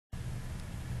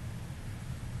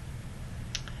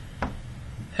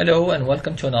Hello and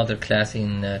welcome to another class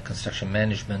in Construction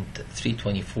Management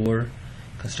 324,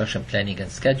 Construction Planning and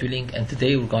Scheduling, and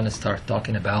today we're going to start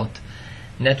talking about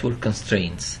network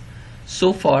constraints.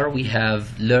 So far we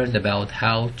have learned about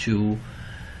how to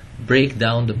break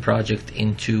down the project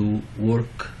into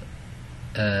work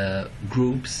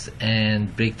groups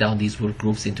and break down these work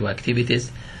groups into activities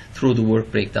through the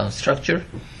work breakdown structure.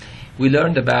 We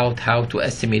learned about how to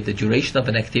estimate the duration of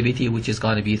an activity, which is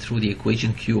going to be through the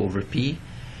equation Q over P.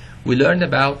 We learned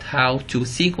about how to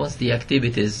sequence the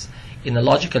activities in a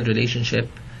logical relationship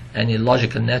and in a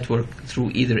logical network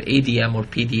through either ADM or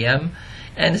PDM,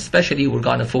 and especially we're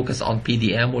going to focus on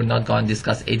PDM. We're not going to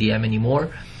discuss ADM anymore.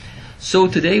 So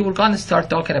today we're going to start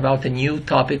talking about a new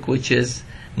topic, which is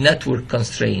network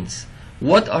constraints.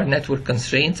 What are network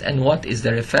constraints and what is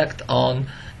their effect on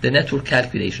the network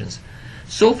calculations?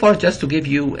 So far, just to give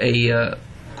you a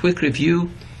quick review,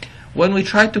 when we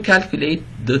try to calculate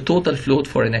the total float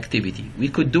for an activity, we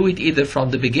could do it either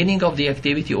from the beginning of the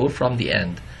activity or from the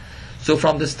end. So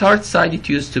from the start side, it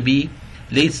used to be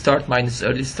late start minus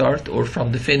early start, or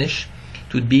from the finish,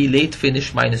 it would be late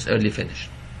finish minus early finish.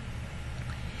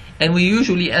 And we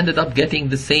usually ended up getting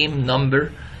the same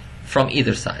number from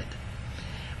either side.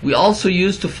 We also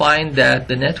used to find that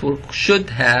the network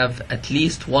should have at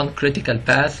least one critical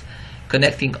path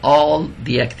connecting all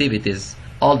the activities,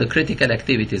 all the critical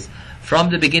activities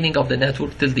from the beginning of the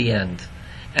network till the end,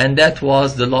 and that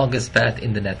was the longest path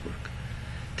in the network.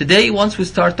 Today, once we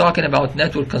start talking about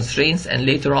network constraints, and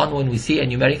later on when we see a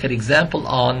numerical example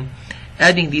on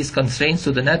adding these constraints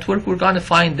to the network, we're going to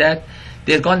find that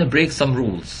they're going to break some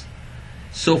rules.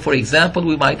 So for example,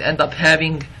 we might end up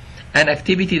having an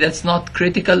activity that's not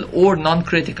critical or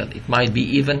non-critical. It might be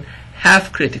even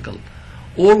half critical.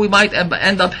 Or we might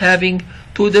end up having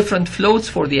two different floats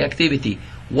for the activity,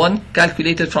 one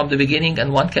calculated from the beginning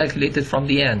and one calculated from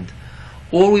the end.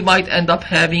 Or we might end up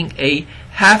having a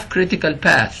half critical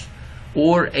path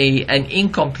or an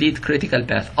incomplete critical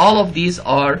path. All of these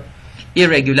are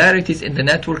irregularities in the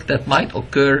network that might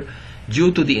occur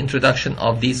due to the introduction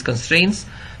of these constraints.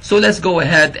 So let's go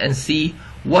ahead and see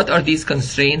what are these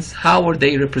constraints, how are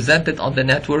they represented on the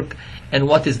network, and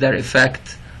what is their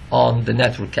effect on the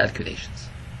network calculations.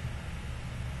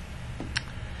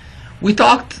 We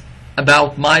talked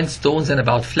about milestones and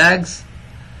about flags.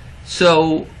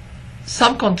 So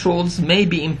some controls may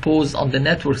be imposed on the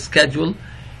network schedule,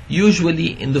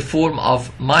 usually in the form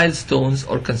of milestones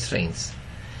or constraints.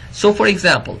 So for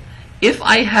example, if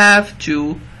I have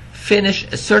to finish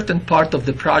a certain part of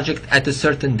the project at a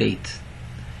certain date,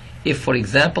 if for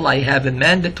example I have a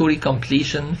mandatory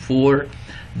completion for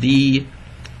the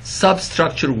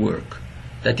substructure work,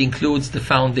 that includes the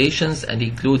foundations and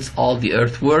includes all the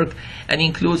earthwork and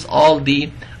includes all the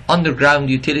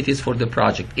underground utilities for the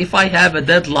project. If I have a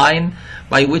deadline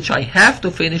by which I have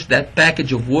to finish that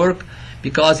package of work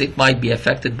because it might be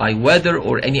affected by weather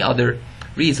or any other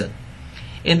reason,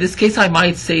 in this case I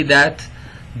might say that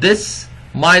this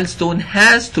milestone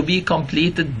has to be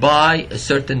completed by a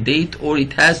certain date, or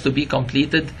it has to be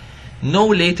completed no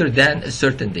later than a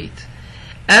certain date.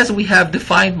 As we have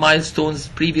defined milestones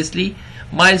previously,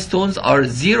 milestones are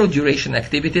zero duration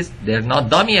activities. They're not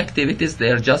dummy activities,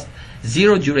 they are just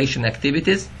zero duration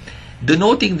activities,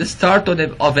 denoting the start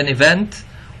of an event,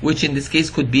 which in this case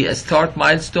could be a start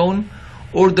milestone,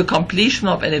 or the completion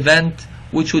of an event,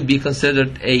 which would be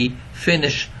considered a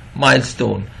finish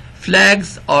milestone.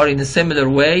 Flags are in a similar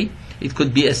way. It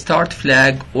could be a start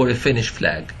flag or a finish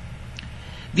flag.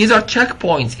 These are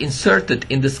checkpoints inserted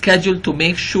in the schedule to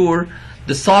make sure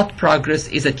the sought progress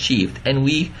is achieved, and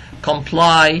we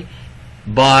comply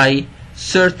by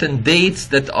certain dates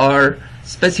that are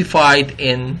specified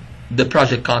in the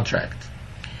project contract.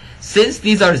 Since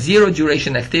these are zero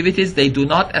duration activities, they do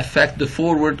not affect the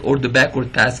forward or the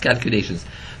backward path calculations.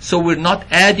 So we're not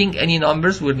adding any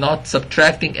numbers, we're not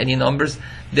subtracting any numbers,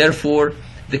 therefore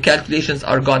the calculations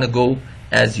are going to go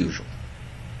as usual.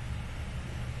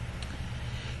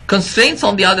 Constraints,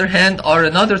 on the other hand, are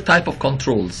another type of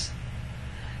controls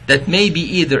that may be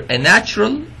either a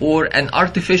natural or an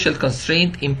artificial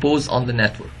constraint imposed on the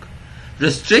network,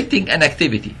 restricting an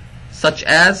activity, such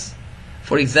as,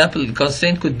 for example, the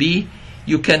constraint could be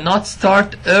you cannot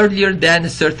start earlier than a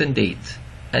certain date,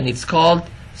 and it's called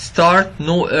start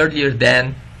no earlier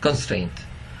than constraint.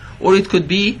 Or it could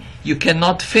be you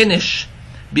cannot finish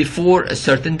before a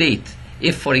certain date.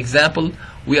 If, for example,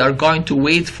 we are going to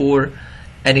wait for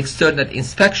an external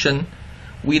inspection,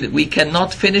 we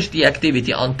cannot finish the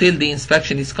activity until the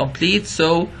inspection is complete,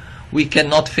 so we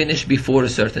cannot finish before a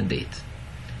certain date.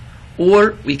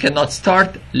 Or we cannot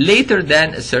start later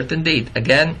than a certain date.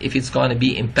 Again, if it's going to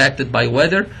be impacted by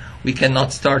weather, we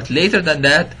cannot start later than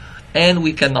that, and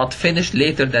we cannot finish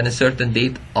later than a certain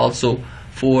date also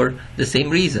for the same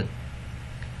reason.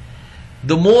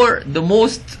 The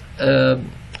most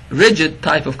rigid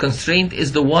type of constraint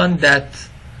is the one that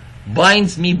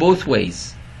binds me both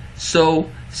ways. So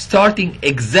starting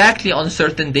exactly on a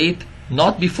certain date,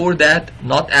 not before that,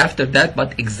 not after that,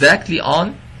 but exactly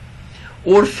on,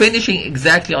 or finishing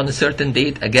exactly on a certain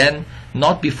date, again,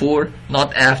 not before,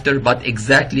 not after, but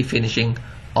exactly finishing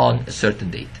on a certain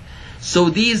date. So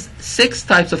these 6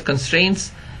 types of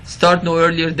constraints, start no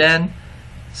earlier than,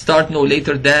 start no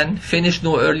later than, finish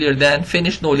no earlier than,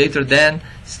 finish no later than,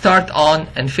 start on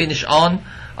and finish on,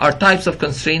 are types of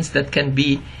constraints that can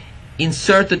be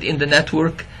inserted in the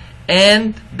network,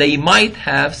 and they might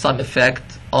have some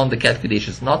effect on the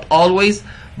calculations. Not always,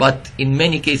 but in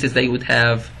many cases they would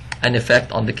have an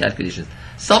effect on the calculations.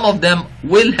 Some of them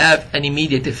will have an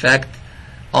immediate effect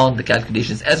on the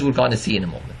calculations, as we're going to see in a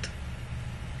moment.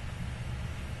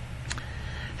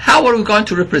 How are we going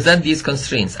to represent these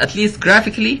constraints? At least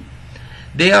graphically,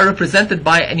 they are represented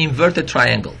by an inverted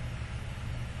triangle.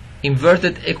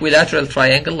 Inverted equilateral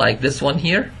triangle like this one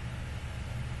here,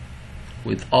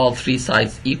 with all 3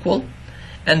 sides equal.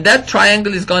 And that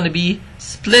triangle is going to be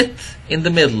split in the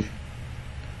middle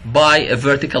by a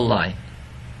vertical line,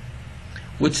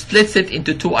 which splits it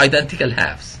into 2 identical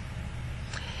halves.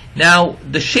 Now,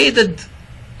 the shaded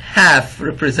half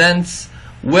represents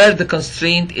where the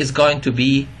constraint is going to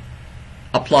be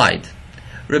applied.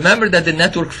 Remember that the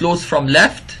network flows from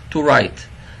left to right.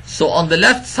 So on the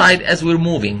left side, as we're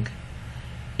moving,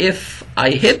 if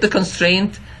I hit the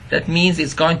constraint, that means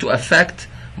it's going to affect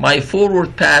my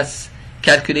forward pass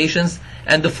calculations,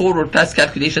 and the forward pass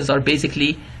calculations are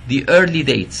basically the early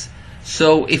dates.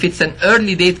 So if it's an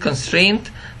early date constraint,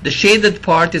 the shaded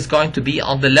part is going to be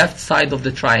on the left side of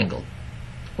the triangle,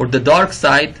 or the dark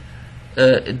side,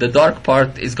 the dark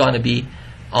part is going to be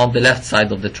on the left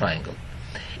side of the triangle.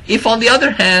 If on the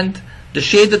other hand, the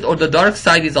shaded or the dark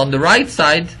side is on the right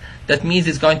side, that means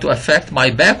it's going to affect my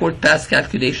backward pass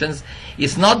calculations.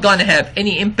 It's not going to have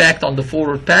any impact on the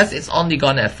forward pass, it's only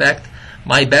going to affect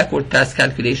my backward pass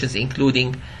calculations,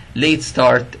 including late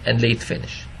start and late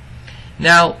finish.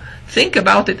 Now, think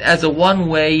about it as a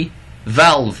one-way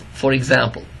valve, for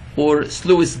example, or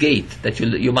sluice gate that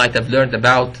you might have learned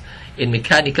about in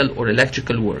mechanical or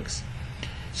electrical works.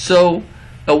 So,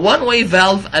 a one-way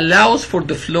valve allows for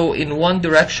the flow in one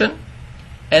direction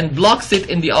and blocks it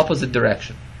in the opposite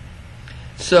direction.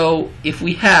 So, if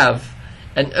we have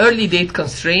an early date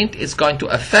constraint, it's going to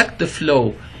affect the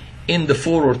flow in the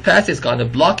forward pass, it's going to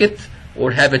block it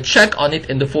or have a check on it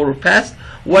in the forward pass,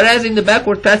 whereas in the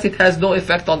backward pass it has no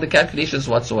effect on the calculations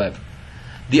whatsoever.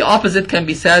 The opposite can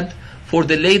be said for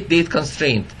the late date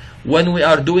constraint. When we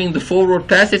are doing the forward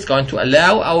pass, it's going to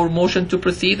allow our motion to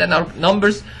proceed and our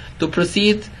numbers to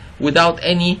proceed without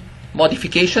any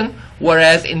modification,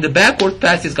 whereas in the backward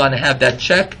pass it's going to have that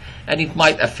check and it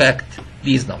might affect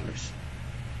these numbers.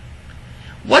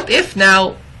 What if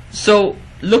now, so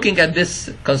looking at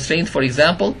this constraint, for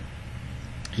example,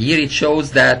 here it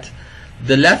shows that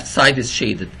the left side is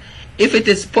shaded. If it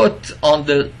is put on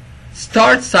the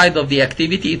start side of the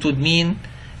activity, it would mean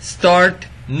start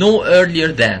no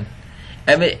earlier than.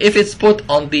 And if it's put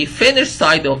on the finish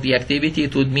side of the activity,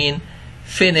 it would mean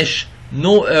finish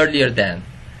no earlier than.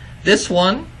 This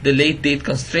one, the late date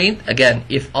constraint, again,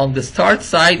 if on the start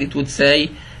side, it would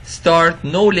say start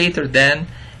no later than,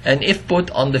 and if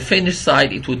put on the finish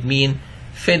side, it would mean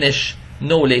finish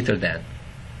no later than.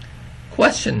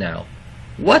 Question now,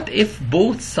 what if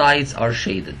both sides are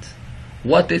shaded?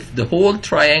 What if the whole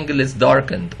triangle is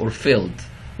darkened or filled?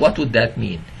 What would that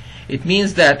mean? It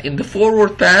means that in the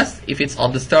forward pass, if it's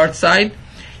on the start side,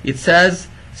 it says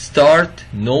start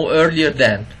no earlier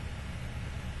than.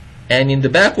 And in the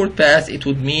backward pass, it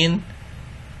would mean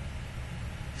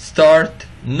start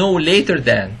no later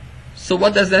than. So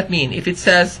what does that mean? If it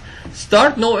says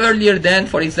start no earlier than,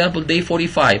 for example, day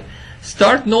 45,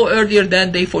 start no earlier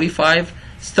than day 45,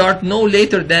 start no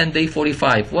later than day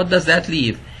 45, what does that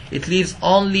leave? It leaves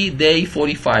only day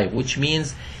 45, which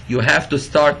means you have to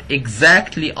start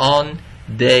exactly on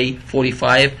day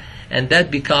 45, and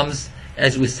that becomes,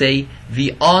 as we say,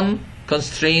 the on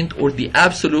constraint or the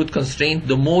absolute constraint,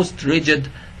 the most rigid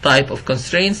type of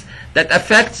constraints that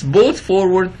affects both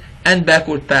forward and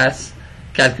backward pass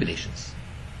calculations.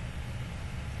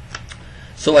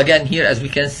 So again, here as we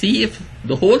can see, if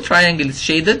the whole triangle is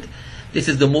shaded, this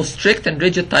is the most strict and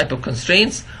rigid type of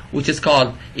constraints, which is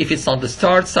called, if it's on the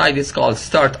start side, it's called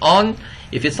start on.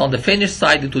 If it's on the finish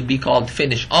side, it would be called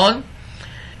finish on.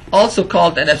 Also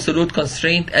called an absolute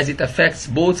constraint, as it affects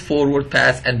both forward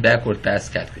pass and backward pass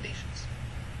calculations.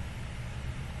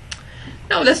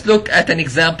 Now let's look at an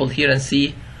example here and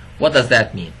see what does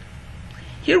that mean.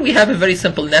 Here we have a very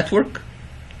simple network,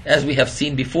 as we have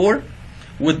seen before,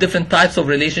 with different types of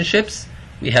relationships.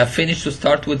 We have finish to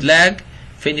start with lag,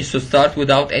 finish to start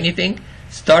without anything,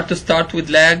 start to start with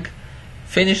lag,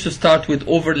 finish to start with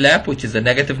overlap, which is a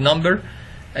negative number.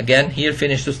 Again, here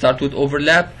finish to start with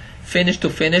overlap, finish to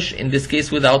finish, in this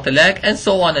case without a lag, and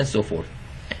so on and so forth.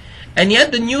 And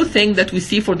yet the new thing that we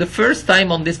see for the first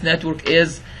time on this network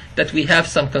is that we have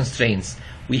some constraints.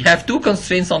 We have two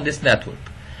constraints on this network.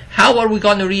 How are we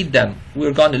going to read them?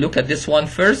 We're going to look at this one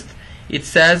first. It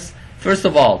says, first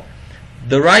of all,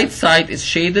 the right side is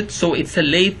shaded, so it's a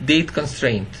late date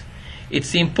constraint.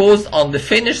 It's imposed on the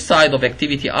finish side of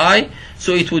activity I,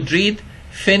 so it would read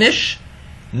finish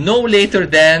no later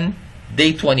than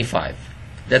day 25.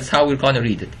 That's how we're going to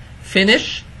read it.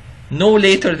 Finish no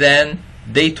later than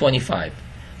day 25.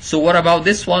 So what about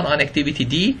this one on activity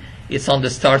D? It's on the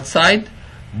start side.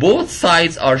 Both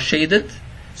sides are shaded,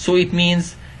 so it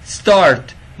means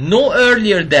start no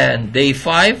earlier than day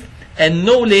 5 and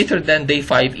no later than day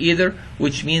 5 either,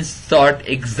 which means start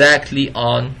exactly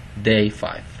on day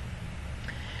 5.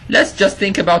 Let's just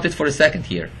think about it for a second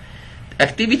here.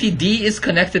 Activity D is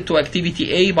connected to activity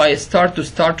A by a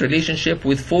start-to-start relationship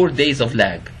with 4 days of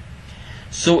lag.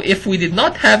 So if we did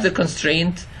not have the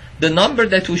constraint, the number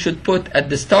that we should put at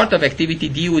the start of activity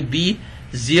D would be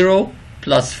 0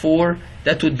 plus 4,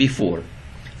 that would be 4.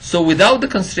 So without the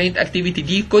constraint, activity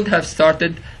D could have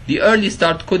started, the early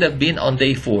start could have been on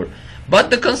day 4. But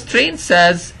the constraint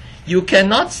says you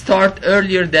cannot start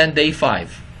earlier than day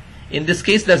 5. In this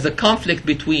case, there's a conflict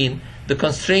between the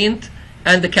constraint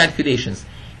and the calculations.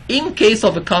 In case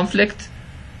of a conflict,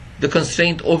 the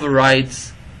constraint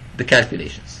overrides the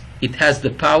calculations. It has the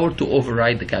power to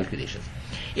override the calculations.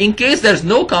 In case there's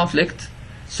no conflict,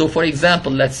 so for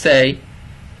example, let's say,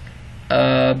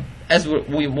 as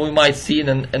we might see in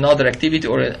another activity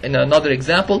or in another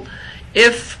example,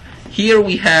 if here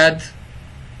we had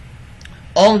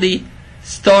only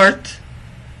start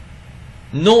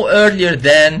no earlier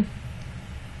than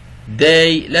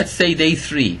day, let's say day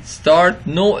 3, start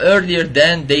no earlier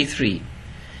than day 3.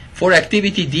 For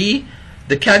activity D,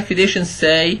 the calculations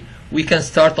say we can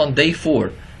start on day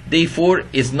 4. Day 4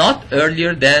 is not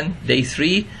earlier than day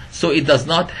 3, so it does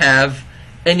not have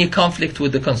any conflict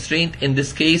with the constraint. In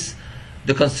this case,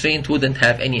 the constraint wouldn't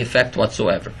have any effect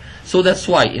whatsoever. So that's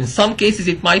why in some cases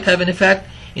it might have an effect,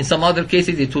 in some other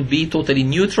cases it would be totally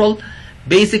neutral.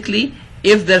 Basically,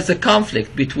 if there's a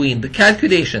conflict between the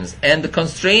calculations and the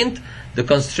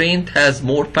constraint has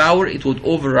more power, it would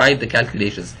override the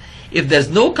calculations. If there's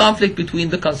no conflict between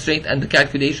the constraint and the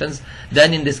calculations,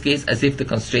 then in this case, as if the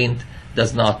constraint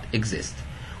does not exist.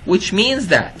 Which means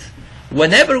that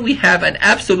whenever we have an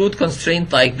absolute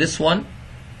constraint like this one,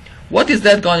 what is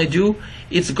that going to do?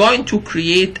 It's going to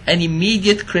create an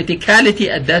immediate criticality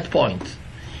at that point.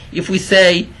 If we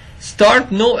say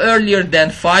start no earlier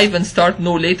than 5 and start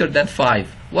no later than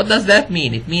 5, what does that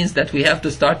mean? It means that we have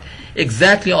to start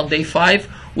exactly on day 5,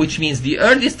 which means the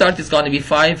early start is going to be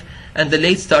 5 and the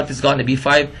late start is going to be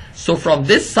 5. So from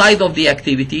this side of the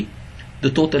activity, the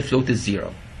total float is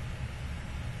 0.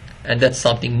 And that's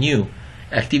something new.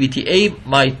 Activity A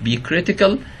might be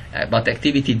critical, but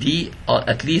activity D,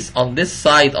 at least on this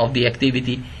side of the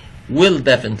activity, will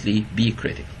definitely be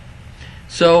critical.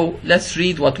 So let's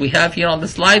read what we have here on the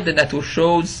slide. The network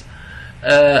shows,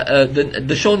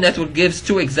 the shown network gives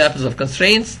 2 examples of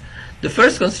constraints. The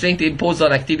first constraint imposed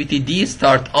on activity D,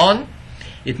 start on.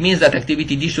 It means that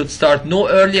activity D should start no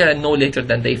earlier and no later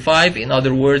than day 5. In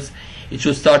other words, it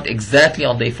should start exactly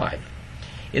on day 5.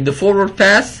 In the forward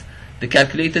pass, the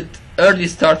calculated early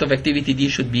start of activity D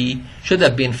should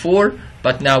have been 4,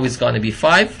 but now it's going to be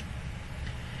 5.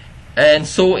 And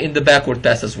so in the backward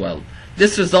pass as well.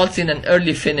 This results in an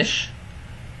early finish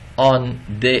on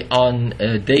day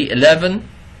 11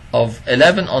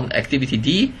 on activity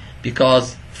D,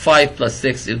 because 5 plus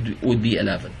 6 would be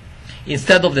 11,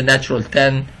 instead of the natural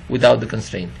 10 without the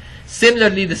constraint.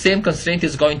 Similarly, the same constraint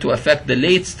is going to affect the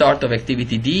late start of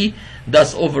activity D,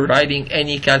 thus overriding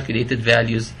any calculated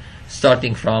values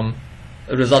resulting from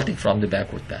the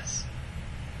backward pass.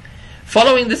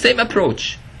 Following the same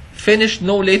approach, finish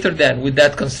no later than with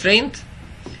that constraint.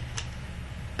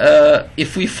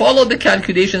 If we follow the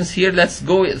calculations here, let's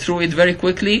go through it very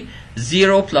quickly.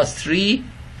 0 plus 3,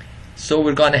 so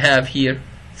we're going to have here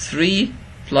 3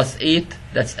 plus 8,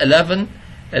 that's 11.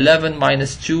 11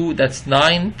 minus 2, that's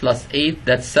 9, plus 8,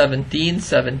 that's 17.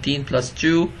 17 plus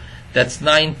 2, that's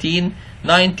 19.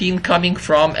 19 coming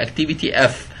from activity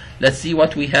F. Let's see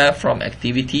what we have from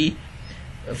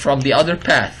the other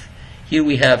path. Here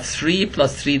we have 3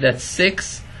 plus 3, that's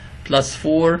 6, plus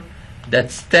 4,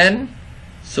 that's 10.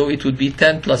 So it would be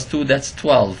 10 plus 2, that's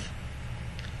 12.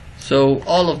 So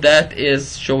all of that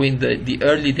is showing the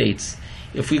early dates.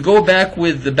 If we go back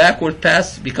with the backward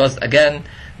pass, because again,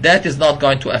 that is not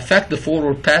going to affect the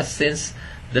forward pass since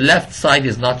the left side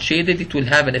is not shaded, it will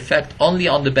have an effect only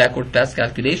on the backward pass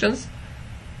calculations.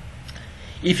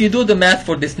 If you do the math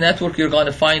for this network, you're going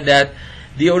to find that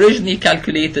the originally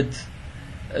calculated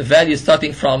value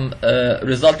starting from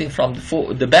resulting from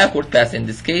the backward pass in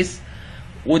this case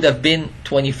would have been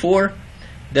 24.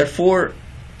 Therefore,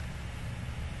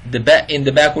 in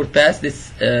the backward pass,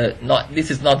 this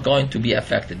is not going to be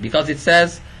affected because it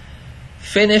says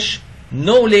finish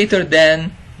no later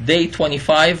than day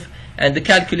 25, and the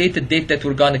calculated date that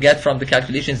we're going to get from the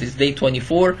calculations is day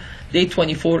 24. Day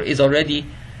 24 is already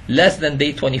less than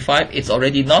day 25. It's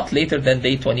already not later than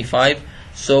day 25,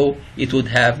 so it would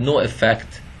have no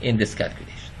effect in this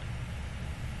calculation.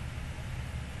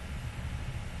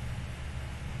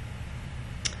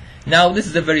 Now, this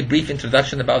is a very brief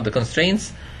introduction about the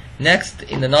constraints. Next,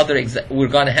 in another we're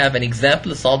going to have an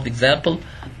example, a solved example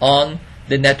on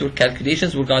the network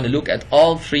calculations. We're going to look at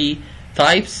all three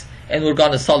types, and we're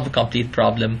going to solve a complete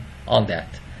problem on that.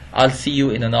 I'll see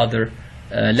you in another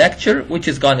lecture, which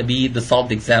is going to be the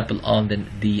solved example on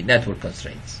the network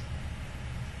constraints.